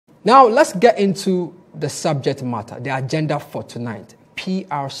Now, let's get into the subject matter, the agenda for tonight,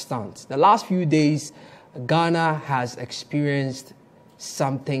 PR stunts. The last few days, Ghana has experienced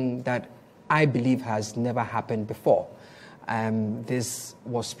something that I believe has never happened before. This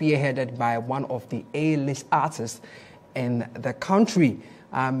was spearheaded by one of the A-list artists in the country.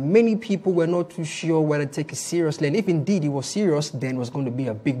 Many people were not too sure whether to take it seriously, and if indeed it was serious, then it was going to be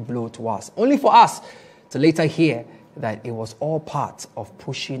a big blow to us. Only for us to later hear that it was all part of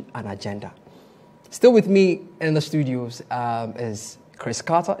pushing an agenda. Still with me in the studios is Chris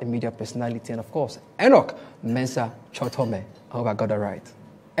Carter, a media personality, and of course, Enoch Mensah Chotome. I hope I got that right.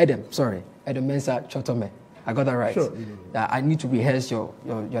 Edem Mensah Chotome. I got that right. Sure. I need to rehearse your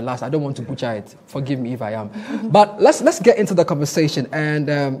last. I don't want to butcher it. Forgive me if I am. But let's get into the conversation. And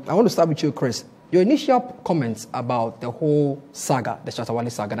I want to start with you, Chris. Your initial comments about the whole saga, the Shatta Wale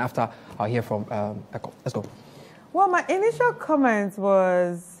saga, and after I'll hear from Echo. Let's go. Well, my initial comments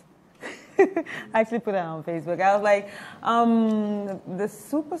was, I actually put it on Facebook. I was like, the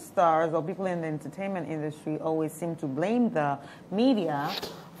superstars or people in the entertainment industry always seem to blame the media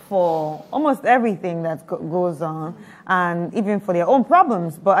for almost everything that goes on, and even for their own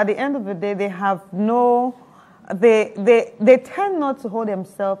problems. But at the end of the day, they have no, they tend not to hold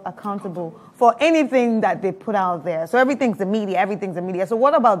themselves accountable for anything that they put out there. So everything's the media, everything's the media. So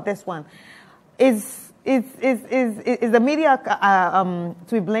what about this one? Is the media to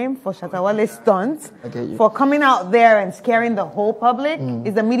be blamed for Shatta Wale's stunts, for coming out there and scaring the whole public?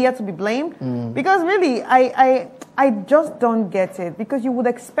 Is the media to be blamed? Because really, I just don't get it. Because you would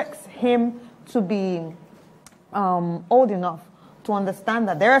expect him to be old enough to understand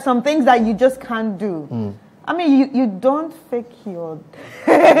that there are some things that you just can't do. I mean, you don't fake your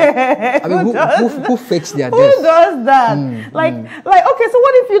I mean, who fakes their death? Who does that? Like, okay, so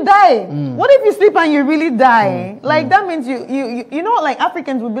what if you die? What if you sleep and you really die? Like, that means you know, like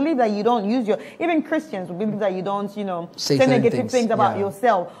Africans would believe that you don't use your, even Christians would believe that you don't, you know, say negative things about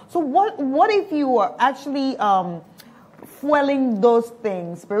yourself. So what if you were actually fueling those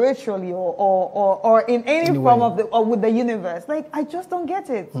things spiritually or in any form of or with the universe? Like, I just don't get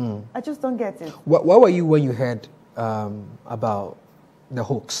it. I just don't get it. Where were you when you heard about the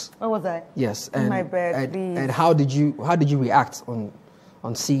hoax? Where was I? Yes, in my bed. And how did you react on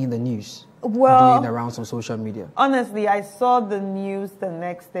seeing the news? Well, doing the rounds on social media. Honestly, I saw the news the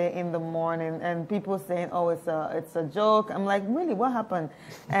next day in the morning, and people saying, "Oh, it's a joke." I'm like, really, what happened?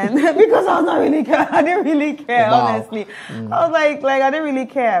 And because I was not really care, I didn't really care. Wow. Honestly, I was like I didn't really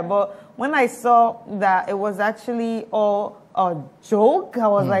care. But when I saw that it was actually all a joke, I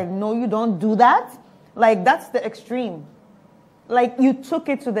was like, no, you don't do that. Like, that's the extreme. Like, you took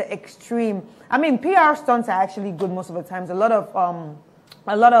it to the extreme. I mean, PR stunts are actually good most of the times. A lot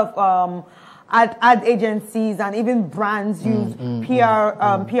of ad agencies and even brands use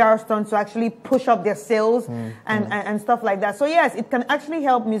PR stunts to actually push up their sales and stuff like that. So yes, it can actually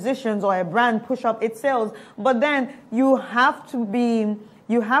help musicians or a brand push up its sales. But then you have to be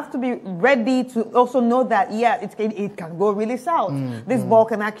ready to also know that it can go really south. This ball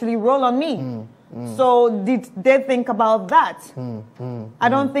can actually roll on me. So did they think about that? I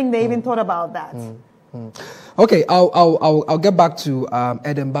don't think they even thought about that. Okay, I'll get back to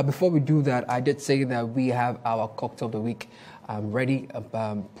Eden, but before we do that, I did say that we have our cocktail of the week ready,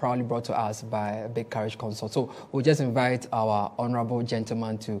 proudly brought to us by Big Courage Consult. So we'll just invite our honorable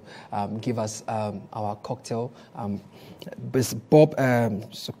gentleman to give us our cocktail. It's Bob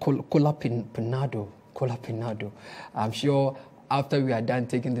Cola Pinado. I'm sure after we are done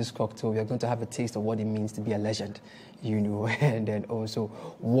taking this cocktail, we are going to have a taste of what it means to be a legend, you know, and then also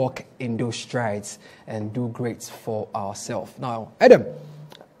walk in those strides and do great for ourselves. Now, Adam,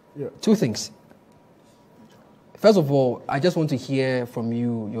 two things. First of all, I just want to hear from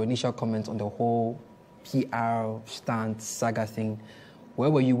you your initial comments on the whole PR stunt saga thing. Where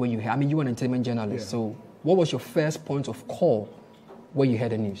were you when you heard? I mean, you were an entertainment journalist, so what was your first point of call when you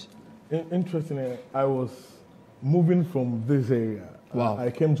heard the news? Interestingly, I was moving from this area. Wow. I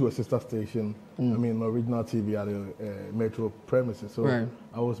came to a sister station, I mean, original TV at a metro premises. So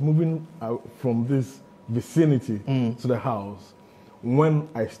I was moving out from this vicinity to the house when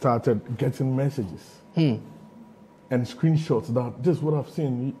I started getting messages and screenshots that this is what I've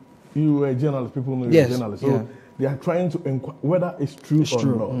seen. You were a journalist, people know you're a journalist. So they are trying to inquire whether it's true or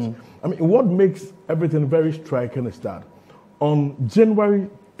not. I mean, what makes everything very striking is that on January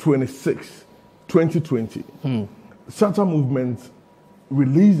 26, 2020, Shatta Movement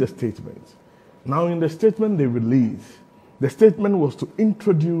released a statement. Now, in the statement they released, the statement was to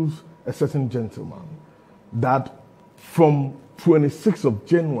introduce a certain gentleman that from 26th of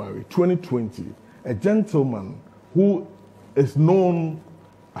January 2020, a gentleman who is known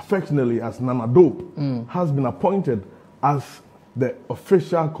affectionately as Nana Dope, has been appointed as the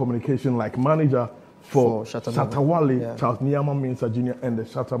official communication manager for Shatta Wale, Charles Nyama Mensah Jr. and the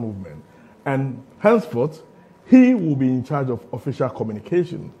Shatta movement. And henceforth, he will be in charge of official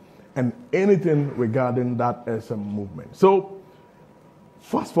communication and anything regarding that SM movement. So,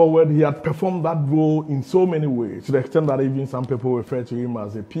 fast forward, he had performed that role in so many ways, to the extent that even some people refer to him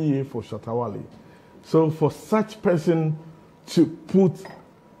as a PA for Shatta Wale. So for such person to put,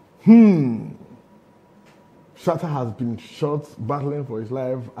 Shatta has been shot, battling for his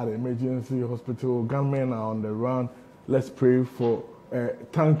life at an emergency hospital, gunmen are on the run, let's pray for,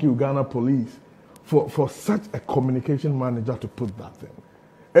 thank you Ghana police, for such a communication manager to put that thing.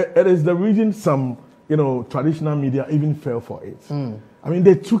 It is the reason some, traditional media even fell for it. I mean,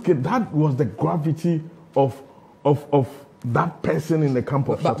 they took it. That was the gravity of that person in the camp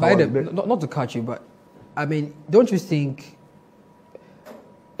of Shatta Wale. Not to catch you, but I mean, don't you think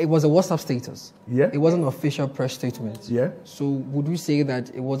it was a WhatsApp status? Yeah. It wasn't an official press statement. Yeah. So would we say that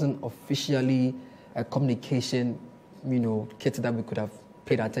it wasn't officially a communication, kit that we could have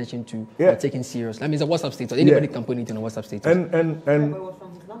paid attention to or taken seriously? I mean, it's a WhatsApp status. Anybody can put it in a WhatsApp status. And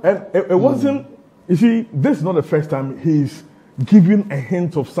it wasn't. You see, this is not the first time he's giving a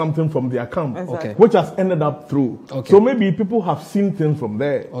hint of something from their camp, which has ended up through. So maybe people have seen things from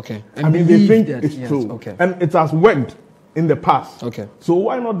there. And I mean, they think it's true. And it has worked in the past. So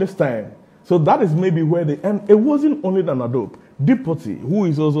why not this time? So that is maybe where they end. It wasn't only Nana Dope. Deputy, who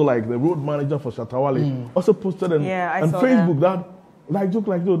is also like the road manager for Shatta Wale, also posted on Facebook that joke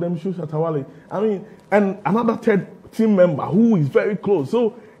like Joe, them shoot Shatta Wale. I mean, and another third team member who is very close.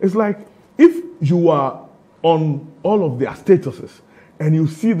 So it's like, if you are on all of their statuses and you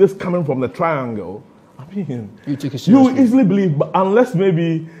see this coming from the triangle, I mean, you take it seriously. You easily believe, but unless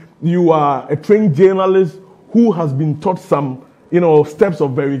maybe you are a trained journalist who has been taught some, steps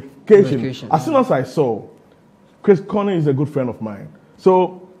of verification. As soon as I saw, Chris Conner is a good friend of mine.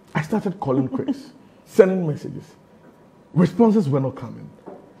 So I started calling Chris, sending messages. Responses were not coming.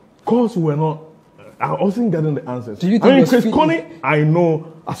 Calls were not, I wasn't getting the answers. Do you think Chris Conner, I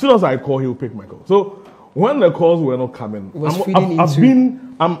know, as soon as I call, he'll pick my call. So when the calls were not coming,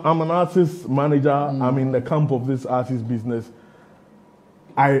 I'm an artist manager. I'm in the camp of this artist business.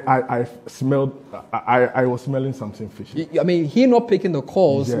 I smelled. I was smelling something fishy. I mean, he not picking the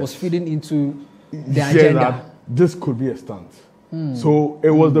calls was feeding into the agenda. That this could be a stunt. So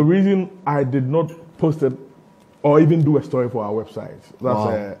it was the reason I did not post it or even do a story for our website.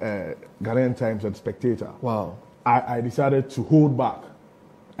 That's Ghanaian Times and Spectator. Wow. I decided to hold back,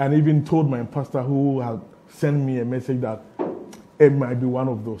 and even told my pastor who had sent me a message that it might be one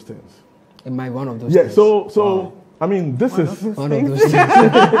of those things. It might be one of those things. So I mean, this is one of those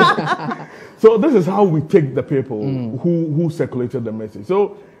things. So this is how we take the people who circulated the message.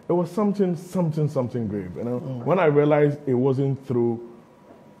 So it was something grave. When I realized it wasn't through,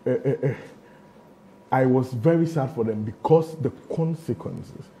 I was very sad for them because the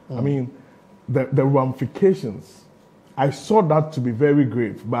consequences. I mean, the ramifications. I saw that to be very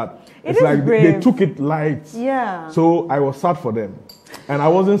grave, but it's like they took it light. Yeah. So I was sad for them, and I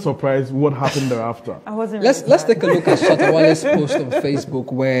wasn't surprised what happened thereafter. I wasn't. Let's take a look at Shatta Wale's post on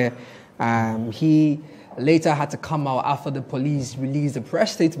Facebook, where he later had to come out after the police released a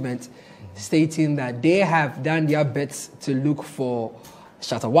press statement stating that they have done their best to look for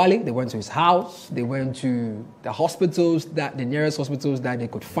Shatta Wale. They went to his house. They went to the hospitals, the nearest hospitals that they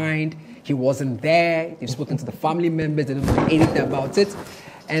could find. He wasn't there. They've spoken to the family members. They don't know anything about it.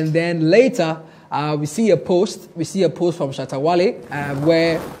 And then later, we see a post from Shatta Wale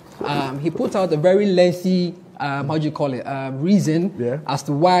where he put out a very lengthy, reason as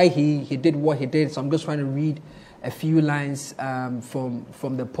to why he did what he did. So I'm just trying to read a few lines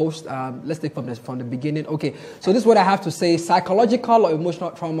from the post. Let's take from the beginning. Okay, so this is what I have to say. Psychological or emotional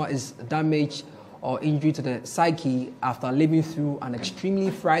trauma is damage or injury to the psyche after living through an extremely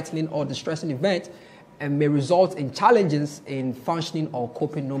frightening or distressing event, and may result in challenges in functioning or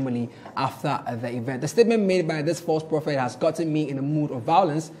coping normally after the event. The statement made by this false prophet has gotten me in a mood of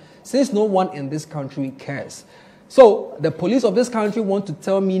violence since no one in this country cares. So the police of this country want to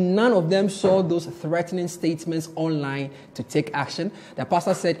tell me none of them saw those threatening statements online to take action. The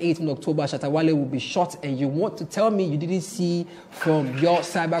pastor said 18 October, Shatta Wale will be shot, and you want to tell me you didn't see from your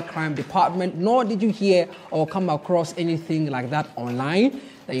cybercrime department, nor did you hear or come across anything like that online.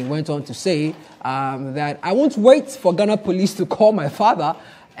 Then he went on to say that I won't wait for Ghana police to call my father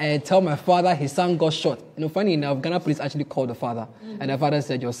and tell my father his son got shot. Funny enough, Ghana police actually called the father, and the father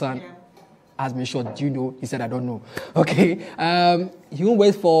said, your son has been shot. Do you know? He said, I don't know. Okay. He won't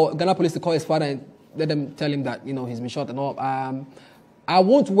wait for Ghana police to call his father and let them tell him that, he's been shot and all. I I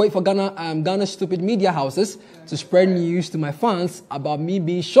won't wait for Ghana's stupid media houses to spread news to my fans about me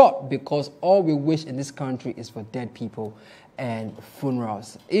being shot, because all we wish in this country is for dead people and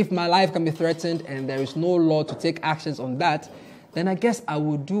funerals. If my life can be threatened and there is no law to take actions on that, then I guess I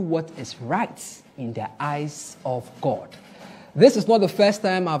will do what is right in the eyes of God. This is not the first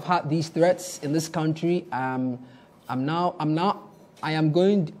time I've had these threats in this country. I'm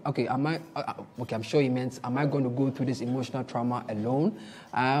sure he meant, am I going to go through this emotional trauma alone?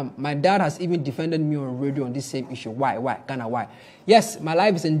 My dad has even defended me on radio on this same issue. Why? Ghana, why? Yes, my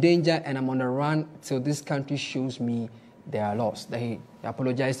life is in danger and I'm on the run till this country shows me they are lost. He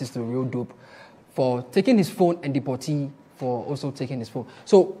apologizes to Real Dope for taking his phone and Deportee for also taking his phone.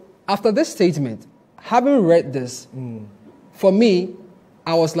 So after this statement, having read this, for me,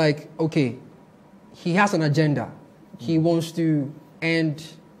 I was like, okay, he has an agenda. He wants to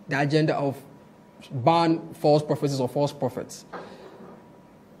end the agenda of ban false prophecies or false prophets.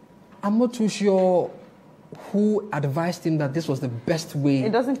 I'm not too sure who advised him that this was the best way.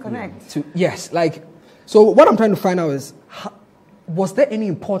 It doesn't connect. So what I'm trying to find out is, was there any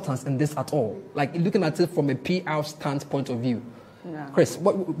importance in this at all? Like, looking at it from a PR standpoint of view. No. Chris,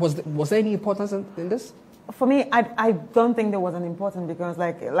 was there any importance in this? For me, I don't think there was an importance, because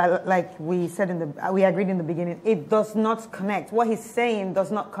like we said we agreed in the beginning, it does not connect. What he's saying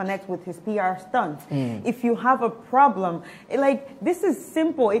does not connect with his PR stunt. If you have a problem, this is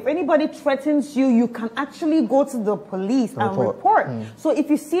simple. If anybody threatens you, you can actually go to the police and report. So if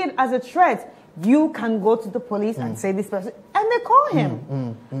you see it as a threat, you can go to the police and say this person, and they call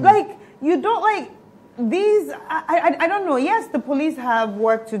him. You don't these. I don't know. Yes, the police have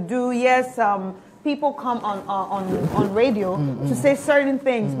work to do. Yes, people come on radio to say certain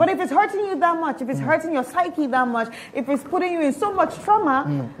things. But if it's hurting you that much, if it's hurting your psyche that much, if it's putting you in so much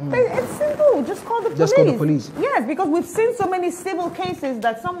trauma, it's simple. Just call the police. Just call the police. Yes, because we've seen so many civil cases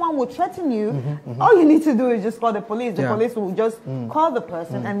that someone will threaten you. All you need to do is just call the police. The police will just call the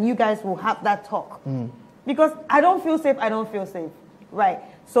person, and you guys will have that talk. Because I don't feel safe, I don't feel safe. Right.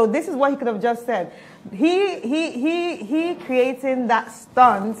 So this is what he could have just said. He creating that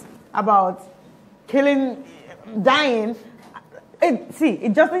stunt about killing, dying,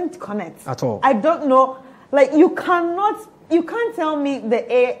 it doesn't connect. At all. I don't know. You can't tell me the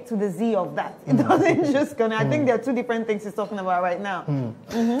A to the Z of that. It doesn't just connect. I think there are two different things he's talking about right now.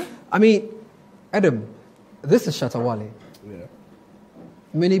 I mean, Adam, this is Shatta Wale. Yeah.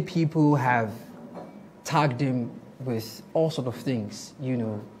 Many people have tagged him with all sort of things,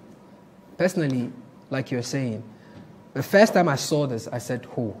 Personally, like you're saying, the first time I saw this, I said,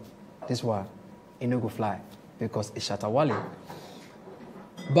 this one, it no go fly, because it's Shatta Wale.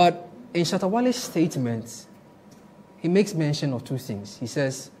 But in Shatta Wale's statement, he makes mention of two things. He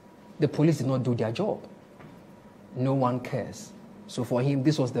says, the police did not do their job. No one cares. So for him,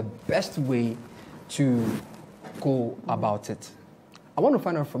 this was the best way to go about it. I want to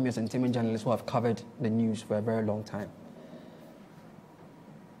find out from you as entertainment journalists who have covered the news for a very long time.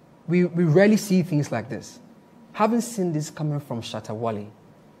 We rarely see things like this. Having seen this coming from Shatta Wale,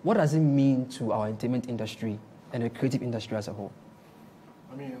 what does it mean to our entertainment industry and the creative industry as a whole?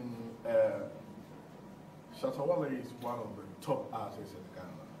 I mean, Shatta Wale is one of the top artists in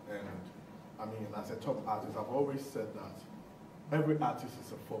Ghana. And I mean, as a top artist, I've always said that every artist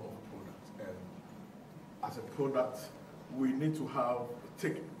is a form of product. And as a product, we need to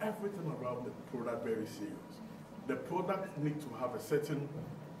take everything around the product very serious. The product needs to have a certain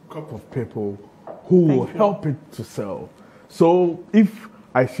group of people who will help it to sell. So if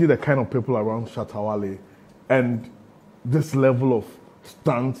I see the kind of people around Shatta Wale and this level of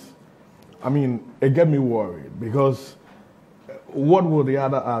stunts, I mean, it get me worried, because what will the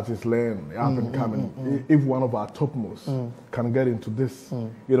other artists learn up and coming if one of our topmost can get into this,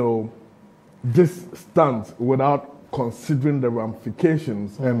 this stunt without considering the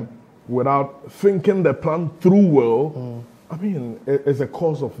ramifications and without thinking the plan through well? I mean, it's a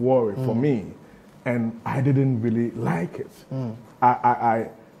cause of worry for me, and I didn't really like it. I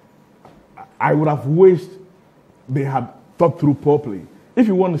would have wished they had thought through properly. If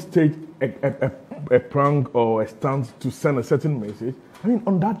you want to stage a prank or a stunt to send a certain message, I mean,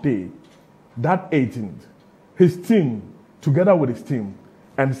 on that day, that 18th, his team, together with his team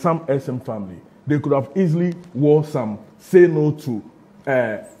and some SM family, they could have easily wore some say no to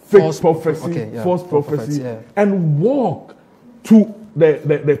false prophecy, and walk to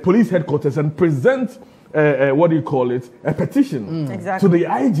the police headquarters and present a petition to the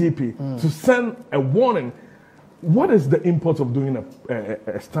IGP to send a warning. What is the import of doing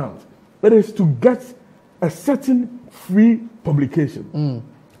a stunt? It is to get a certain free publication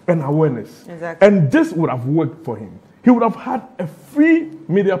and awareness. Exactly. And this would have worked for him. He would have had a free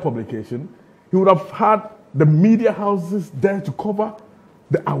media publication. He would have had the media houses there to cover.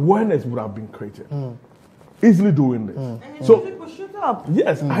 The awareness would have been created. Easily doing this. And so people shoot up.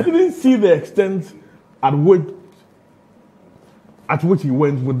 Yes, I didn't see the extent at which he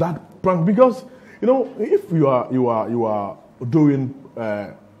went with that prank, because you know, if you are doing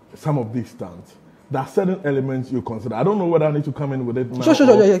some of these stunts, there are certain elements you consider. I don't know whether I need to come in with it now.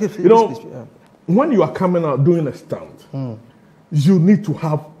 Sure. Yeah, you know, when you are coming out doing a stunt, you need to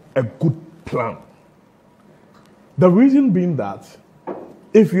have a good plan. The reason being that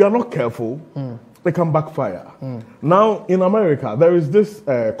if you are not careful, they can backfire. Now, in America, there is this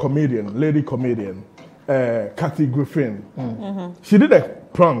lady comedian, Kathy Griffin. She did a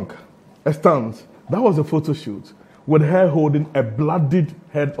prank, a stunt. That was a photo shoot with her holding a bloodied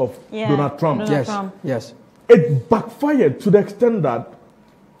head of Donald Trump. Yes. It backfired to the extent that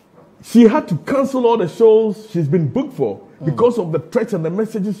she had to cancel all the shows she's been booked for because of the threats and the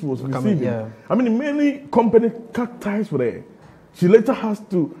messages she was receiving. I mean, many companies cut ties with her. She later had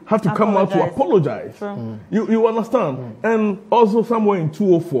to come out to apologize. You understand? And also somewhere in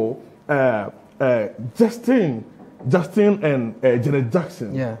 2004, Justin and Janet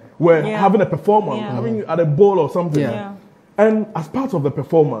Jackson were having a performance, I mean, at a ball or something. And as part of the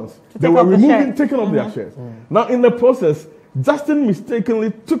performance, they were taking off their shirts. Now, in the process, Justin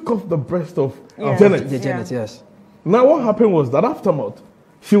mistakenly took off the breast of Janet. Janet, yes. Now, what happened was that aftermath,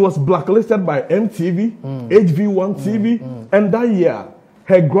 she was blacklisted by MTV, HV1 TV, and that year,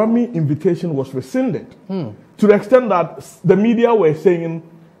 her Grammy invitation was rescinded. To the extent that the media were saying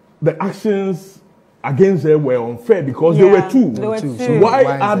the actions against her were unfair because they were two. So why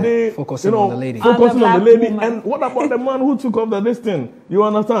are they focusing on the lady? And what about the man who took off the listing? You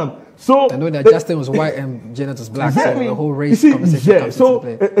understand? So I know that Justin was white and Janet was black. So the whole race conversation comes into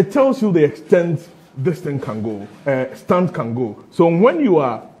play. It tells you the extent this thing can go, stunt can go. So when you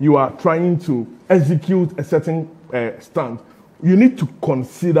are trying to execute a certain stunt, you need to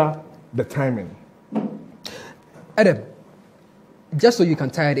consider the timing. Adam, just so you can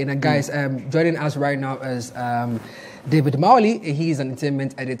tie it in, and guys, joining us right now is David Mowley. He's an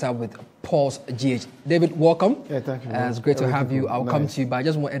entertainment editor with Pulse GH. David, welcome. Yeah, thank you. It's great to have you. I'll come to you, but I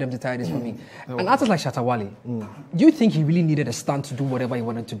just want Adam to tie this for me. An artist like Shatta Wale, do you think he really needed a stunt to do whatever he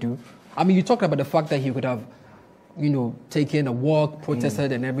wanted to do? I mean, you talked about the fact that he could have, taken a walk,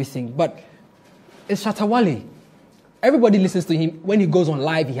 protested and everything, but it's Shatta Wale. Everybody listens to him. When he goes on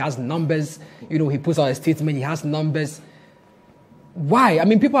live, he has numbers. He puts out a statement, he has numbers. Why? I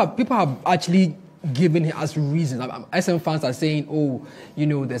mean, people have actually given us reasons. SM fans are saying,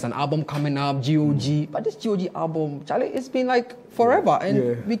 there's an album coming up, GOG. But this GOG album, Charlie, it's been like forever.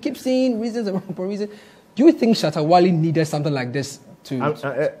 And we keep seeing reasons upon reasons. Do you think Shatta Wale needed something like this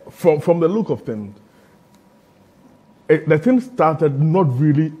to... From the look of things, the thing started not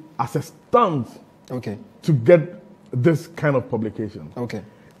really as a stunt to get this kind of publication.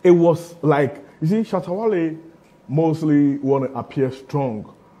 It was like, you see, Shatta Wale mostly want to appear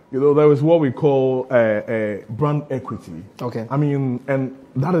strong. There is what we call brand equity. I mean, and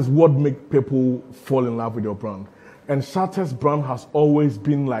that is what makes people fall in love with your brand. And Shatta's brand has always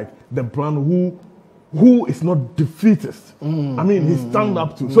been like the brand who is not defeatist. I mean, he stand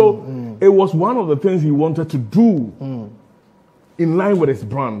up to. So it was one of the things he wanted to do in line with his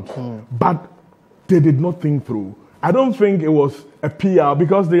brand. But they did not think through. I don't think it was a PR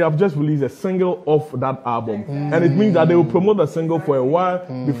because they have just released a single off that album. And it means that they will promote the single for a while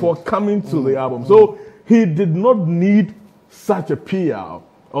before coming to the album. So he did not need such a PR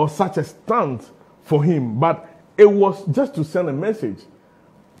or such a stunt for him. But it was just to send a message.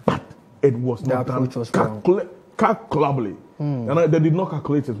 But it was not done calculably. And they did not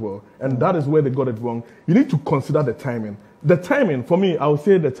calculate it well. And that is where they got it wrong. You need to consider the timing. The timing, for me, I would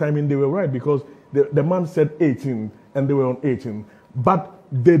say the timing, they were right because the man said 18 and they were on 18. But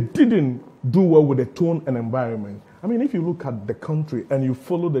they didn't do well with the tone and environment. I mean, if you look at the country and you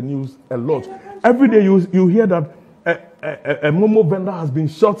follow the news a lot, every day you hear that a Momo vendor has been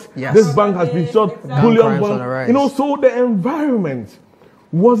shot, this bank has been shot, bullion bank. So the environment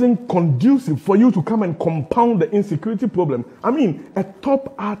wasn't conducive for you to come and compound the insecurity problem. I mean, a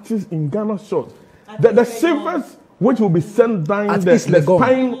top artist in Ghana shot. The shivers which will be sent down the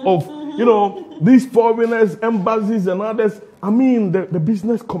spine of these foreigners, embassies and others. I mean, the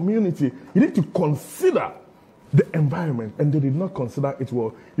business community. You need to consider the environment, and they did not consider it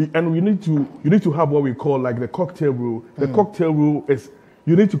well. And you need to have what we call like the cocktail rule. The cocktail rule is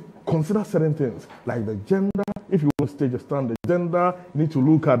you need to consider certain things like the gender. If you want to stage a stand, the gender. You need to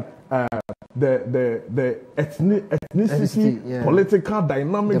look at the ethnicity, political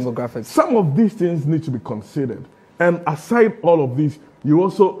dynamics, demographics. Some of these things need to be considered. And aside all of this, you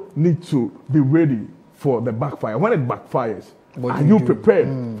also need to be ready for the backfire. When it backfires, are you prepared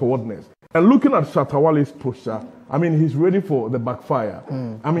for what next? And looking at Shatta Wale's posture, I mean, he's ready for the backfire.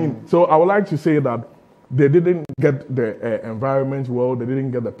 I mean, so I would like to say that they didn't get the environment well, they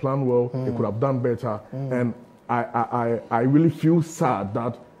didn't get the plan well, they could have done better. And I really feel sad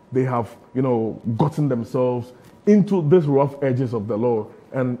that they have, you know, gotten themselves into these rough edges of the law.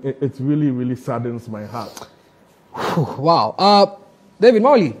 And it really, really saddens my heart. Wow. David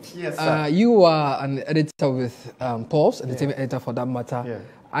Morley, yes, sir. You are an editor with Pulse, entertainment editor for that matter. Yeah.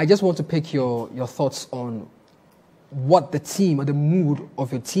 I just want to pick your thoughts on what the team or the mood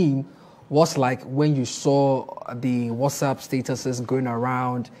of your team was like when you saw the WhatsApp statuses going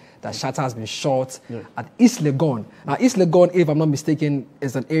around that Shatta has been shot at East Legon. Now, East Legon, if I'm not mistaken,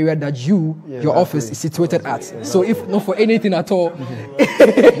 is an area that your office is situated at. So if not for anything at all,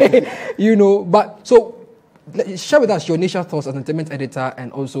 you know, but so share with us your initial thoughts as an entertainment editor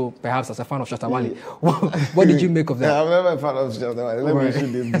and also perhaps as a fan of Shatta Wale. What did you make of that? Yeah, I'm never a fan of Shatta Wale. Let me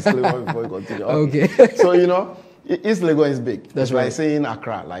issue this disclaimer before we continue. Okay. So, you know, East Legon is big. That's it's right. like saying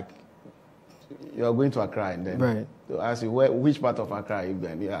Accra, like you are going to Accra and then they ask you, which part of Accra are you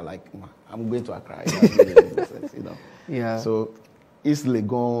going? You are like, I'm going to Accra. You know? Yeah. So East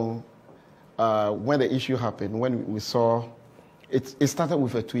Legon, when the issue happened, when we saw, it started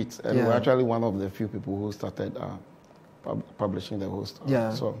with a tweet, and we're actually one of the few people who started publishing the whole story.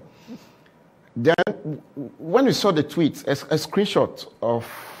 Yeah. So then, when we saw the tweet, a screenshot of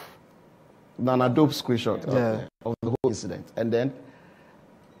an Adobe screenshot of the whole incident, and then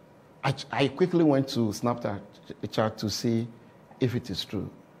I quickly went to Snapchat to see if it is true.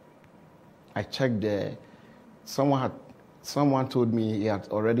 I checked there. Someone told me he had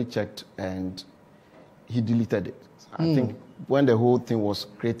already checked and he deleted it. I think when the whole thing was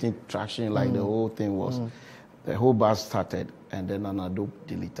creating traction, like the whole thing was, the whole buzz started, and then Adobe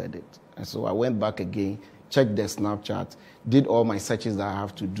deleted it. And so I went back again, checked the Snapchat, did all my searches that I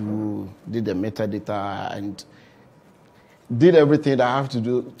have to do, did the metadata, and did everything that I have to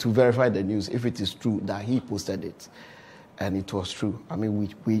do to verify the news, if it is true that he posted it. And it was true. I mean,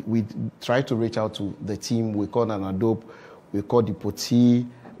 we tried to reach out to the team. We called Adobe, we called Dipoti,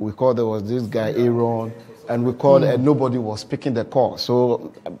 we called, there was this guy, Aaron, and we called and nobody was picking the call.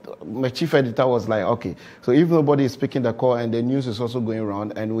 So my chief editor was like, okay, so if nobody is picking the call and the news is also going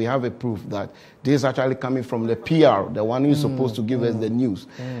around and we have a proof that this is actually coming from the PR, the one who's supposed to give us the news,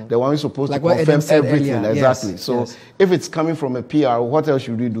 the one who's supposed like to confirm everything. Earlier. Exactly. Yes. So if it's coming from a PR, what else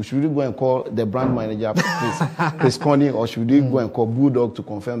should we do? Should we go and call the brand manager, Chris Connie, or should we go and call Bulldog to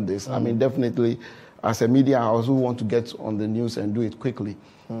confirm this? I mean, definitely, as a media house, we want to get on the news and do it quickly.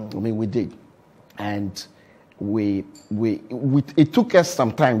 I mean, we did. And it took us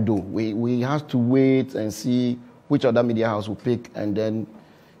some time though. We had to wait and see which other media house will pick and then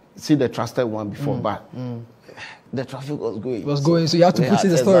see the trusted one before. But the traffic was going. It was going, so you have to put in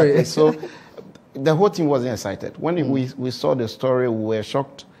the story. Exactly. So the whole team wasn't excited. When we saw the story, we were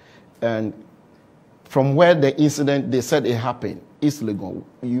shocked. And from where the incident, they said it happened, East Legon.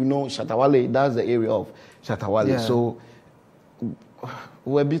 You know, Shatta Wale, that's the area of Shatta Wale. Yeah. So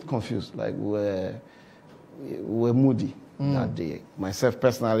we were a bit confused. Like, we're moody that day. Myself,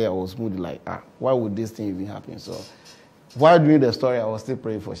 personally, I was moody, like, why would this thing even happen? So while doing the story, I was still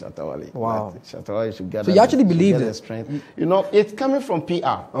praying for Shatta Wale. Wow. Shatta Wale should get So you actually believed it? Strength. You know, it's coming from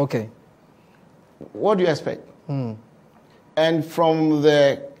PR. Okay. What do you expect? And from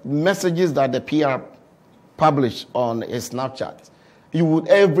the messages that the PR published on a Snapchat,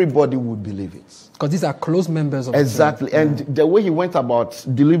 everybody would believe it. Because these are close members of exactly. the team. And the way he went about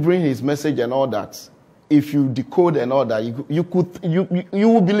delivering his message and all that, if you decode and all that, you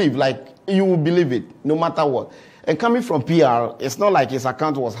will believe, like, you will believe it, no matter what. And coming from PR, it's not like his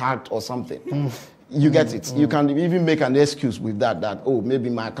account was hacked or something. You get it. You can even make an excuse with that, oh, maybe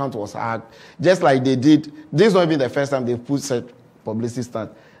my account was hacked. Just like they did. This is not even the first time they put such publicity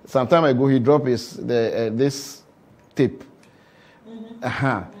stunt. Some time ago, he dropped this tape.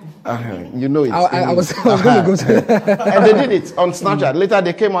 You know it. I was going to go to that. And they did it on Snapchat. Later,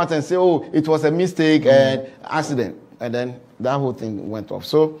 they came out and said, oh, it was a mistake and accident. And then that whole thing went off.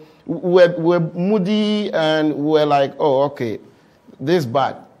 So we're moody and we're like, oh, okay, this is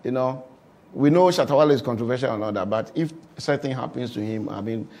bad, you know. We know Shatta Wale is controversial and all that, but if something happens to him, I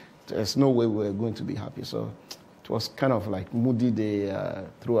mean, there's no way we're going to be happy. So it was kind of like moody day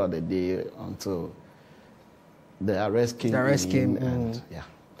throughout the day until the arrest came. And yeah.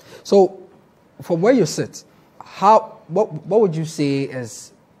 So, from where you sit, what would you say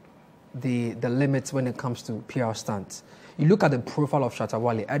is the limits when it comes to PR stunts? you look at the profile of Shatta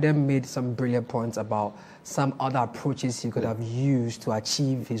Wale, Adam made some brilliant points about some other approaches he could have used to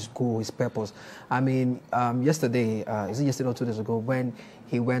achieve his goal, his purpose. I mean, yesterday, is it yesterday or 2 days ago, when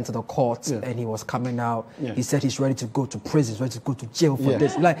he went to the court and he was coming out, he said he's ready to go to prison, he's ready to go to jail for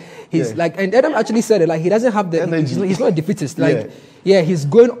this. Like, he's like, and Adam actually said it, like, he doesn't have the, he's not a defeatist. Like, he's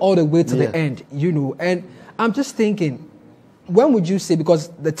going all the way to the end, you know. And I'm just thinking, when would you say, because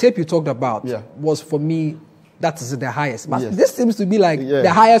the tape you talked about was, for me, that is the highest. But this seems to be like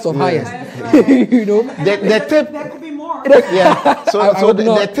the highest of highest. You know, the tape. There could be more. So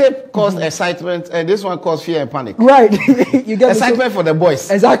the tape caused excitement, and this one caused fear and panic. Right. You get excitement for the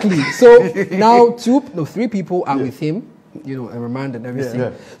boys. Exactly. So now 3 people are with him, you know, and remand and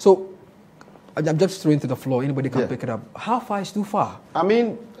everything. So I'm just throwing to the floor. Anybody can pick it up. How far is too far? I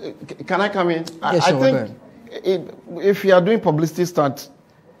mean, can I come in? I think if you are doing publicity stunt,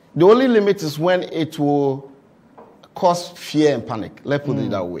 the only limit is when it will cause fear and panic. Let's put it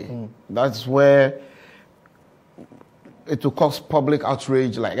that way. That's where it will cause public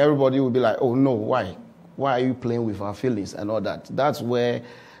outrage. Like, everybody will be like, oh no, why? Why are you playing with our feelings and all that? That's where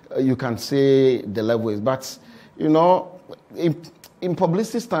you can say the level is. But, you know, in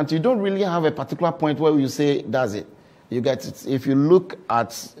publicity stunt, you don't really have a particular point where you say, that's it. You get it. If you look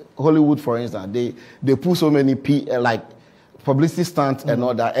at Hollywood, for instance, they put so many like publicity stunts and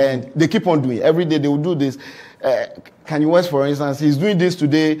all that, and they keep on doing it. Every day they will do this. Kanye West, for instance, he's doing this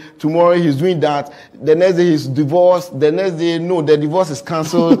today, tomorrow he's doing that, the next day he's divorced, the next day, no, the divorce is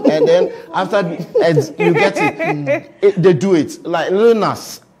cancelled, and then after, you get it, they do it. Like Lil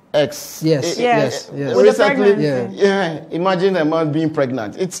Nas X. Yes. Recently, imagine a man being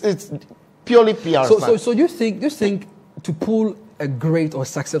pregnant. It's purely PR. So you think to pull a great or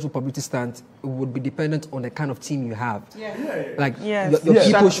successful publicity stunt would be dependent on the kind of team you have. Like your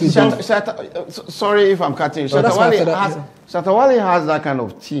people should be. Sorry if I'm cutting. Shatta Wale has that kind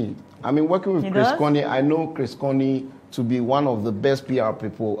of team. I mean, working with Chris Coney, I know Chris Coney to be one of the best PR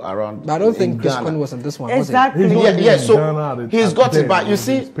people around. But I don't think Chris Coney was on this one. Exactly. Was he? So he's got it. But you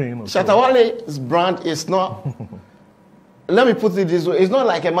see, Shatta Wale's brand is not. Let me put it this way. It's not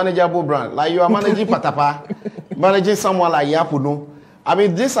like a manageable brand. Like you are managing Patapa, managing someone like Yapuno. I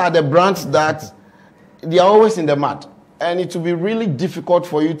mean, these are the brands that they are always in the mud. And it will be really difficult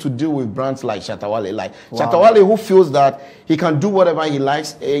for you to deal with brands like Shatta Wale. Like Shatta Wale, who feels that he can do whatever he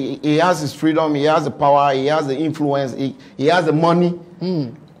likes. He has his freedom, he has the power, he has the influence, he has the money.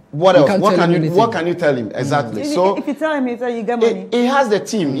 What else? What can you tell him? Exactly. So if you tell him, you get money. He has the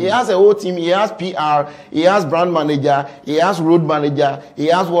team. He has a whole team. He has PR. He has brand manager. He has road manager. He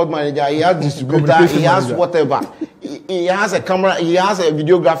has world manager. He has distributor. He has whatever. He has a camera. He has a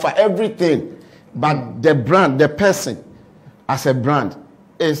videographer. Everything. But the brand, the person, as a brand,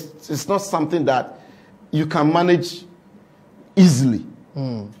 it's not something that you can manage easily.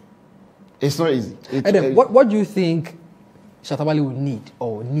 It's not easy. And then, what do you think Shatta Wale would need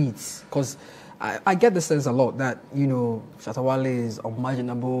or needs? Because I get the sense a lot that, you know, Shatta Wale is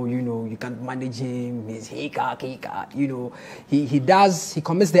unimaginable, you know, you can't manage him, he's hika, you know, he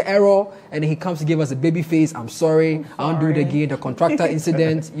commits the error and then he comes to give us a baby face, I'm sorry, I won't do it again. The contractor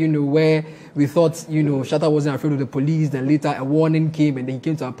incident, you know, where we thought, you know, Shatta wasn't afraid of the police, then later a warning came and then he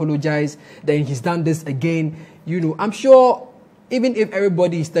came to apologize, then he's done this again, you know, I'm sure. Even if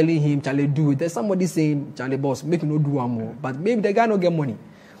everybody is telling him, Charlie, do it, there's somebody saying, Charlie, boss, make no do one more. But maybe the guy don't get money,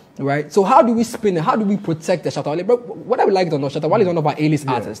 right? So how do we spin it? How do we protect the Shatta Wale? But whether we like it or not, Shatta Wale is one of our A-list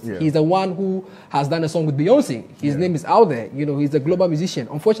artists. He's the one who has done a song with Beyonce. His name is out there. You know, he's a global musician.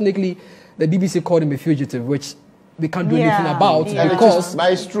 Unfortunately, the BBC called him a fugitive, which we can't do anything about because...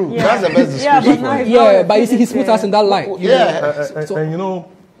 But it's true. That's the best description. But you see, he's put us in that light. And you know,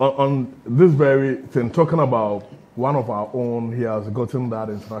 on this very thing, talking about one of our own, he has gotten that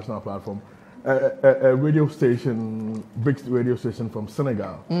international platform. A radio station, big radio station from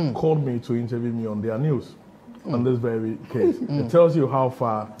Senegal, called me to interview me on their news on this very case. It tells you how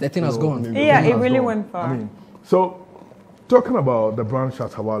far the thing has gone. It really went far. I mean, so talking about the brand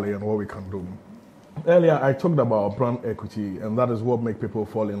Shatta Wale and what we can do. Earlier, I talked about brand equity, and that is what makes people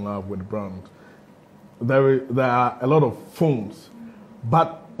fall in love with brand. There are a lot of phones,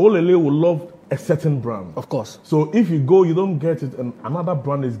 but Olele will love a certain brand. Of course. So if you go, you don't get it, and another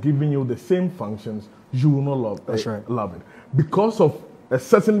brand is giving you the same functions, you will not love it. Because of a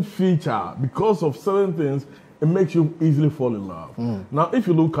certain feature, because of certain things, it makes you easily fall in love. Now, if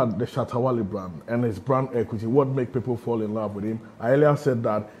you look at the Shatta Wale brand and his brand equity, what makes people fall in love with him? I earlier said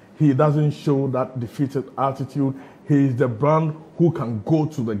that he doesn't show that defeated attitude. He is the brand who can go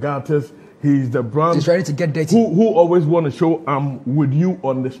to the gutters. He is the brand he's ready to get dirty. Who always want to show I'm with you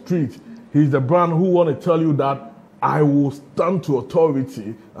on the street. He's the brand who want to tell you that I will stand to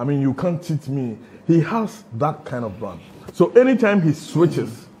authority. I mean, you can't cheat me. He has that kind of brand. So anytime he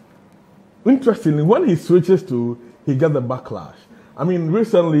switches, interestingly, when he switches to, he gets the backlash. I mean,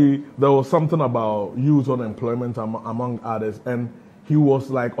 recently there was something about youth unemployment among others, and he was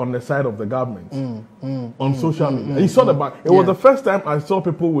like on the side of the government on social media. He saw the back. It was the first time I saw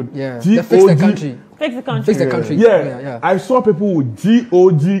people with fix the country. Fix the country. Fix the country. Yeah. I saw people with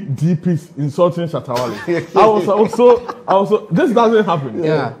GOG DPs insulting Shatta Wale. I was so this doesn't happen.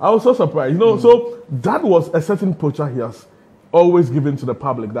 Yeah. I was so surprised. You know, so that was a certain posture he has always given to the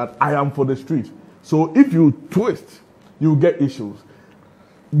public, that I am for the street. So if you twist, you get issues.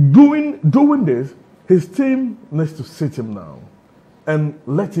 Doing this, his team needs to sit him down and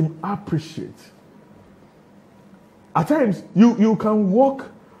let him appreciate. At times, you can walk,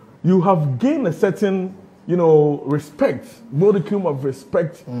 you have gained a certain, respect, modicum of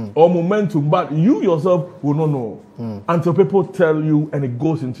respect or momentum, but you yourself will not know until people tell you and it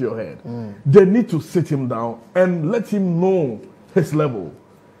goes into your head. They need to sit him down and let him know his level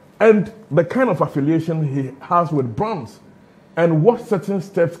and the kind of affiliation he has with brands and what certain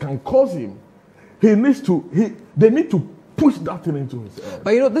steps can cause him. They need to push that thing into his head.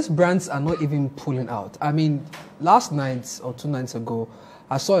 But these brands are not even pulling out. I mean, last night or 2 nights ago,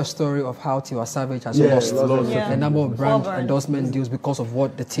 I saw a story of how Tiwa Savage has lost a number of brand endorsement deals because of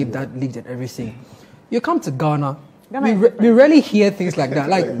what the tape that leaked and everything. You come to Ghana, we rarely hear things like that.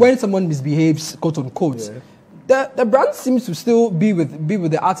 Like when someone misbehaves, quote unquote, the brand seems to still be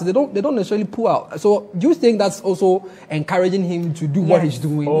with the artist. They don't necessarily pull out. So do you think that's also encouraging him to do what he's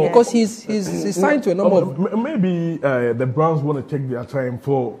doing? Because he's signed to a number of... Maybe the brands want to take their time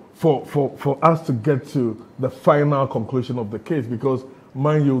for us to get to the final conclusion of the case, because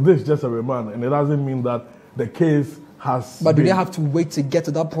mind you, this is just a remand, and it doesn't mean that the case has. But do they have to wait to get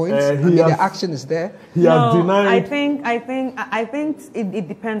to that point? The action is there. He has denied. I think it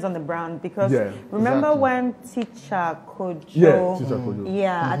depends on the brand, because remember when Teacher Kojo,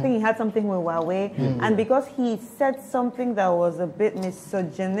 I think he had something with Huawei, and because he said something that was a bit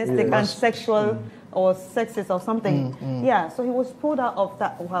misogynistic and sexual. Or sexist or something. So he was pulled out of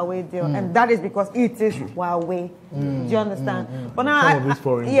that Huawei deal, and that is because it is Huawei. Do you understand? But now,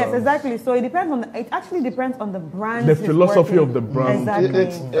 yes, exactly. So it actually depends on the brand. The philosophy of the brand.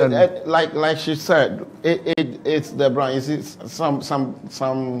 Exactly. Like she said, it's the brand. It's some.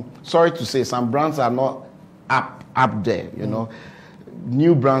 Sorry to say, some brands are not up there.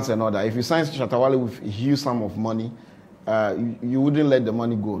 New brands and all that. If you sign Shatta Wale with a huge sum of money, you wouldn't let the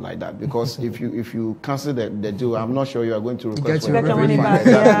money go like that, because if you cancel the deal, I'm not sure you are going to request for your money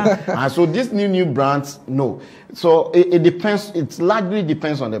back. So these new brands, no. So it depends. It largely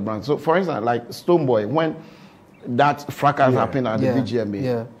depends on the brand. So for instance, like Stonebwoy, when that fracas happened at the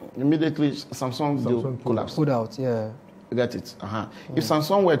VGMA, immediately Samsung deal collapsed. Put out, You get it? If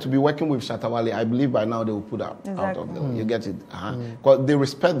Samsung were to be working with Shatta Wale, I believe by now they will put out of them. You get it? Because they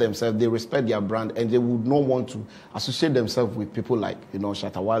respect themselves, they respect their brand, and they would not want to associate themselves with people like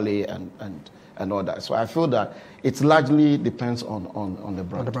Shatta Wale and all that. So I feel that it largely depends on the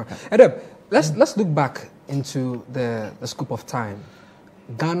brand. Adam, let's look back into the scope of time.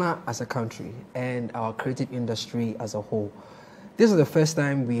 Ghana as a country and our creative industry as a whole. This is the first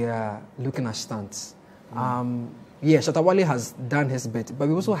time we are looking at stunts. Shatta Wale has done his bit, but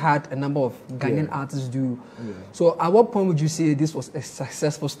we also had a number of Ghanaian artists do. So at what point would you say this was a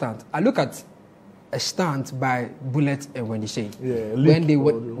successful stunt? I look at a stunt by Bullet and Wendy Shane. When they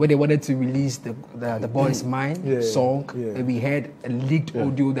wanted to release the Boy's Mind song, and we had a leaked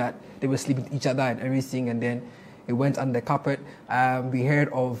audio that they were sleeping with each other and everything, and then it went under the carpet. We heard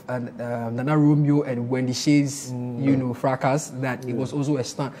of Nana Romeo and Wendy Shane's, fracas, that it was also a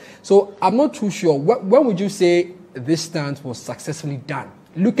stunt. So I'm not too sure. When would you say this stunt was successfully done?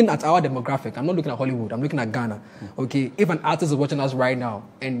 Looking at our demographic, I'm not looking at Hollywood, I'm looking at Ghana. Okay, if an artist is watching us right now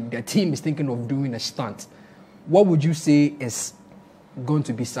and their team is thinking of doing a stunt, what would you say is going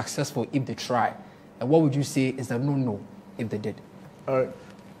to be successful if they try? And what would you say is a no if they did?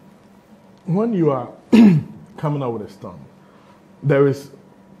 When you are coming out with a stunt, there is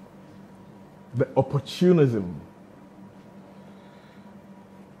the opportunism,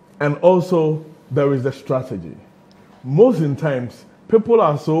 and also there is the strategy. Most in times, people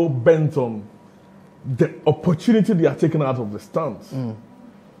are so bent on the opportunity they are taking out of the stunts.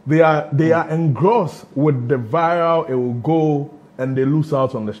 They are engrossed with the viral, it will go, and they lose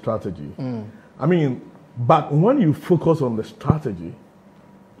out on the strategy. I mean, but when you focus on the strategy,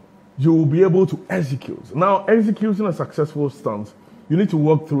 you will be able to execute. Now, executing a successful stunt, you need to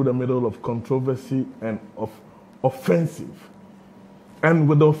walk through the middle of controversy and of offensive. And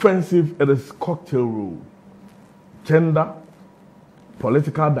with the offensive, it is cocktail rule. gender,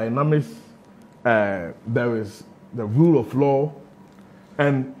 political dynamics, there is the rule of law,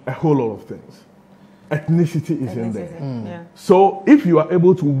 and a whole lot of things. Ethnicity is in there. Yeah. So if you are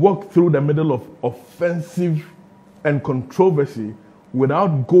able to walk through the middle of offensive and controversy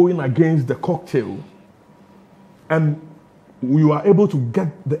without going against the cocktail, and you are able to get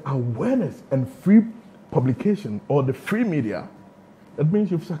the awareness and free publication or the free media, that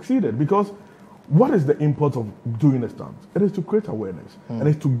means you've succeeded. Because what is the import of doing a stunt? It is to create awareness and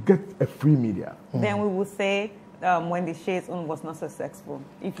it's to get a free media. Then we will say when the Shades on was not successful.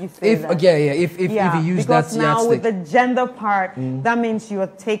 If you say that. If you use that because now with yardstick. the gender part, that means you are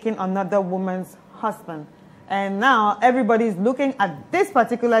taking another woman's husband. And now everybody's looking at this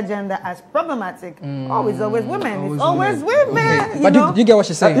particular gender as problematic. Oh, it's always women. It's always women. Okay. But you get what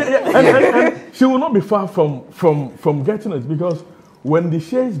she's saying? And she will not be far from getting it, because when the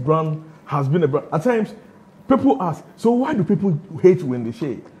Shades brand has been a brand, at times people ask, so why do people hate Wendy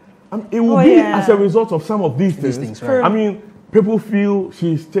Shea? It will be as a result of some of these things. Right. I mean, people feel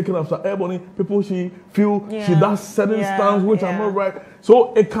she's taken after Ebony. People she does certain stunts which are not right.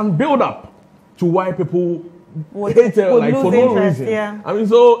 So it can build up to why people hate her like for no reason. Yeah. I mean,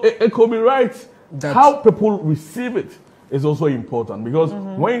 so it could be right. How people receive it is also important, because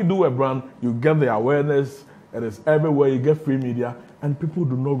when you do a brand, you get the awareness. It is everywhere. You get free media, and people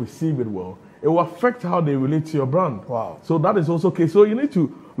do not receive it well. It will affect how they relate to your brand. Wow. So that is also okay. So you need to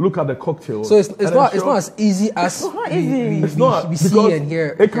look at the cocktail. So it's not as easy as we see and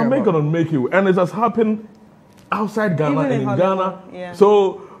hear. It can make it or make you, and it has happened outside Ghana and in Ghana. Yeah.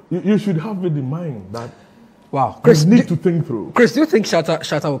 So you should have it in mind that. Wow, Chris, you need to think through. Chris, do you think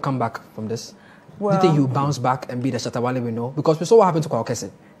Shatta will come back from this? Well, do you think he'll bounce back and be the Shatta Wale we know? Because we saw what happened to Kwakese.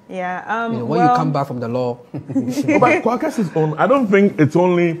 Yeah. When you come back from the law. But Kwakese's own, I don't think it's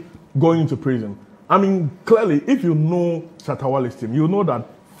only going to prison. I mean, clearly, if you know Shatta Wale's team, you know that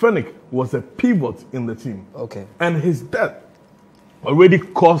Fenwick was a pivot in the team. Okay. And his death already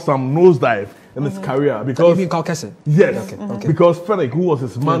caused some nosedive in his career. Because, you mean Kwakese? Yes. Okay. Because Fenwick, who was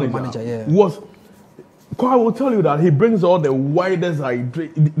his manager, was... I will tell you that he brings all the widest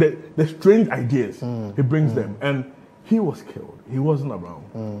ideas, the strange ideas. He brings them. And he was killed. He wasn't around.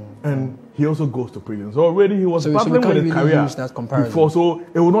 And he also goes to prison. So already he was battling with his career before. So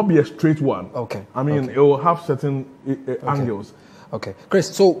it will not be a straight one. Okay. I mean, it will have certain angles. Okay. Chris,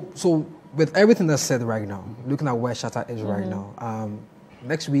 so with everything that's said right now, looking at where Shatta is right now,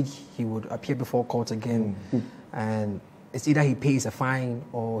 next week he would appear before court again. And it's either he pays a fine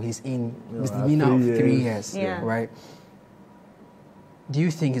or he's in misdemeanor of 3 years, right? Do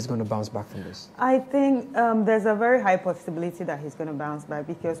you think he's going to bounce back from this? I think there's a very high possibility that he's going to bounce back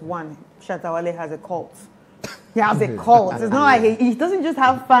because, one, Shatta Wale has a cult. He has a cult. It's not like he doesn't just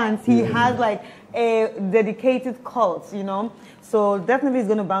have fans. He has like a dedicated cult, you know? So definitely he's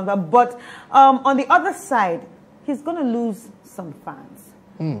going to bounce back. But on the other side, he's going to lose some fans.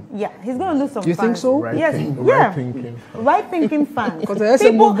 Yeah, he's going to lose some fans. Do you think so? Right thinking fans. Because the SM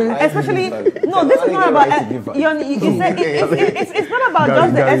people, movement, especially, no, this is not about, it's not about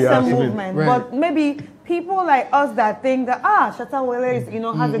just the SM movement, but maybe people like us that think that, Shatta Wale is,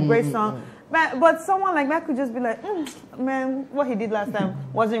 has a great song. But someone like that could just be like, man, what he did last time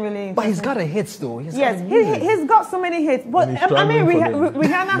wasn't really. But he's got a hits though. He's got so many hits. But I mean,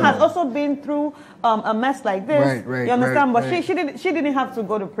 Rihanna has also been through a mess like this. Right, you understand? right, But she didn't have to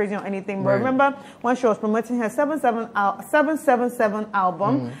go to prison or anything. But remember when she was promoting her 777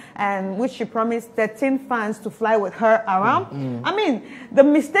 album, and which she promised 13 fans to fly with her around. I mean, the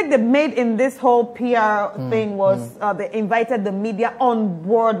mistake they made in this whole PR thing was they invited the media on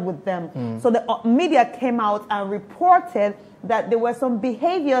board with them. So the media came out and reported that there were some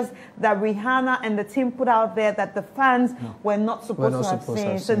behaviors that Rihanna and the team put out there that the fans were not supposed to have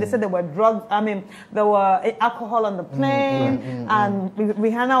seen. So they said there were drugs, there were alcohol on the plane, and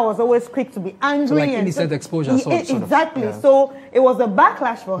Rihanna was always quick to be angry. So like innocent exposure. Exactly. Yeah. So it was a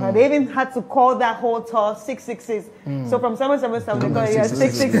backlash for her. They even had to call that whole tour 666. So from 777, they call it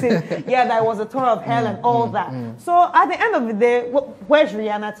 666. Yeah, that was a tour of hell and all that. So at the end of the day, where's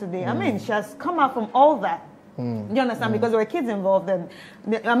Rihanna today? I mean, she has come out from all that. You understand? Because there were kids involved, and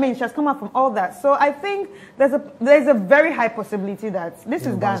she has come out from all that. So I think there's a very high possibility that this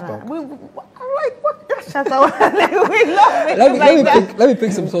is Ghana. We Shatta Wale. We love it. Let me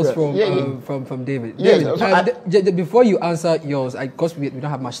pick some thoughts from David. David, before you answer yours, because we don't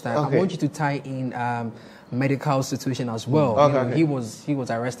have much time, I want you to tie in medical situation as well. He was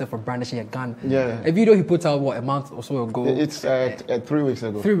arrested for brandishing a gun. A video he put out a month or so ago. It's 3 weeks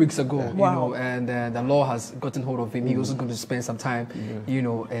ago. 3 weeks ago, and the law has gotten hold of him. He was going to spend some time,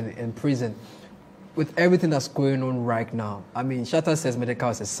 in prison. with everything that's going on right now, I mean, Shatta says Medical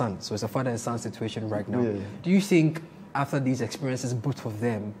is a son, so it's a father and son situation right now. Yeah. Do you think after these experiences both of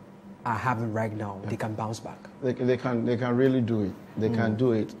them are having right now, they can bounce back? They can really do it. They can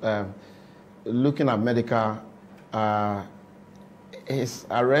do it. Looking at Medical, his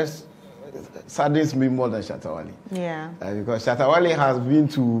arrest saddens me more than Shatta Wale. Yeah. Because Shatta Wale has been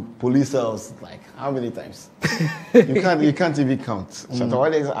to police cells like how many times? you can't even count. Shatta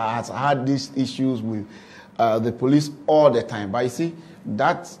Wale has had these issues with the police all the time. But you see,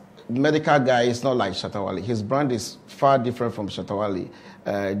 that Medical guy is not like Shatta Wale. His brand is far different from Shatta Wale.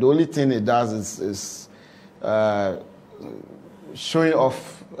 The only thing it does is showing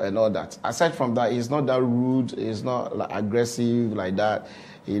off and all that. Aside from that, he's not that rude. He's not like aggressive like that.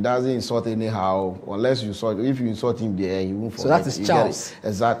 He doesn't insult anyhow, unless you insult. If you insult him there, he won't. So that is Charles.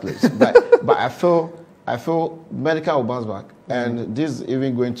 Exactly. but I feel Medical will bounce back, and this is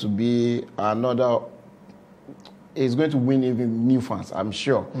even going to be another. It's going to win even new fans. I'm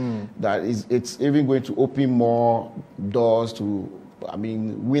sure that it's even going to open more doors to. I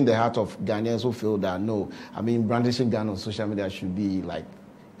mean, win the heart of Ghanaians who feel that no. I mean, brandishing Ghana on social media should be like.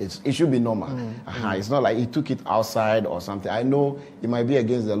 It should be normal. It's not like he took it outside or something. I know it might be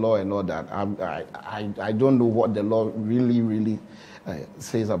against the law and all that. I don't know what the law really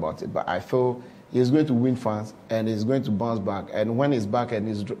says about it, but I feel he's going to win fans and he's going to bounce back. And when he's back and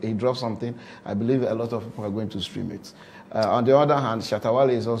he drops something, I believe a lot of people are going to stream it. On the other hand, Shatta Wale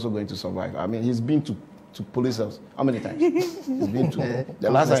is also going to survive. I mean, he's been to police cells. How many times? He's been to.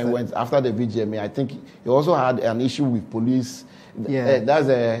 The last time he went after the VGMA, I think he also had an issue with police. Yeah, that's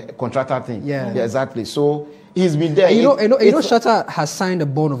a contractor thing. Yeah, exactly. So he's been there. You know, Shatta has signed a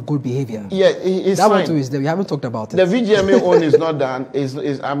bond of good behavior. Yeah, that one too is there. We haven't talked about it. The VGMA one is not done.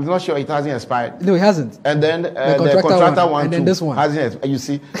 I'm not sure it hasn't expired. No, it hasn't. And then the contractor one and then this one hasn't. You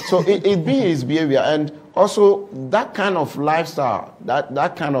see, so it being his behavior and also that kind of lifestyle,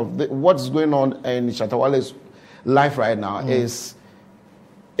 that kind of what's going on in Shatta Wale's life right now is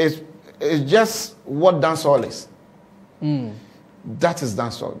just what dancehall is. That is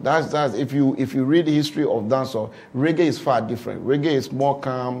dancehall. That's if you read the history of dancehall, reggae is far different. Reggae is more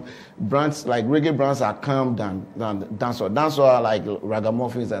calm. Brands like reggae brands are calm than dancehall. Dancehall are like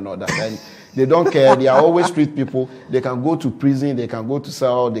ragamuffins and all that. And they don't care. They are always street people. They can go to prison. They can go to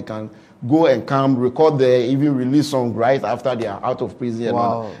cell. They can go and come, record there, even release songs right after they are out of prison and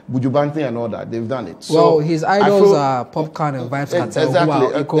all that. Buju Banton and all that. They've done it. So his idols are Popcorn and Vibes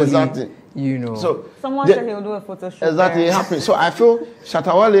Cartel. Exactly. You know. So someone said he'll do a photo shoot. Exactly, it happens. So I feel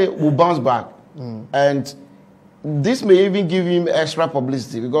Shatta Wale will bounce back. And this may even give him extra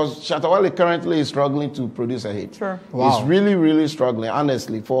publicity because Shatta Wale currently is struggling to produce a hit. Sure. Wow. He's really struggling,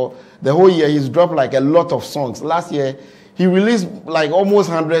 honestly. For the whole year, he's dropped like a lot of songs. Last year, he released like almost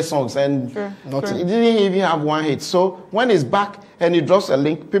 100 songs and he didn't even have one hit. So when he's back and he drops a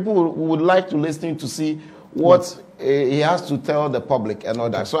link, people would like to listen to see what he has to tell the public and all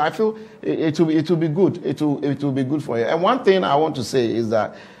that. So I feel it will be good. It will be good for you. And one thing I want to say is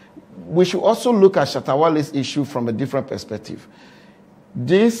that we should also look at Shatta Wale's issue from a different perspective.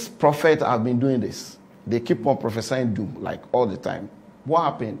 These prophets have been doing this. They keep on prophesying doom like all the time. What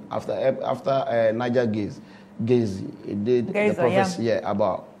happened after Niger Gazy did the prophecy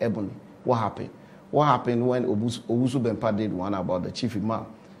about Ebony? What happened? What happened when Owusu Bempah did one about the chief imam?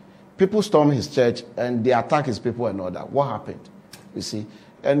 People storm his church and they attack his people and all that. What happened? You see?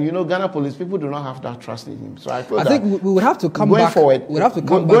 And you know, Ghana police, people do not have that trust in him. So I think we would have to come back. Forward, we would have to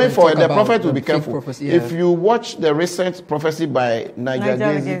come going back forward, the prophet will be careful. Yeah. If you watch the recent prophecy by Niger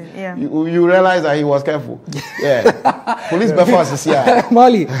Gazy, you realize that he was careful. Yeah. Police before us here.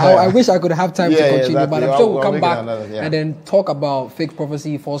 Mali, I wish I could have time to continue, exactly. But I'm sure we'll come back and then talk about fake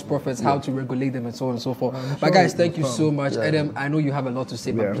prophecy, false prophets, how to regulate them, and so on and so forth. But guys, thank you so much. Adam, I know you have a lot to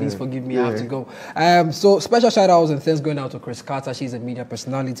say, but please forgive me, I have to go. So special shout outs and thanks going out to Chris Carter. She's a media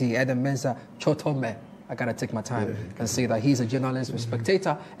personality. Adam Mensa Chotome. I gotta take my time and say that he's a journalist with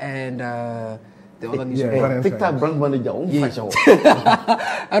Spectator and the other news. Brand manager.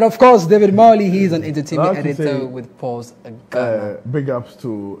 And of course, David Marley, he's an entertainment editor with Pulse and big ups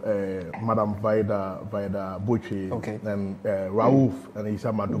to Madam Vida Buchi and Raouf and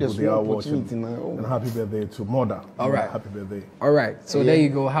Isa Madubu. They are watching. And happy birthday to Mother. All right. Happy birthday. All right. So there you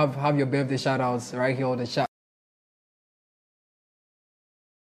go. Have your birthday shout outs right here on the chat.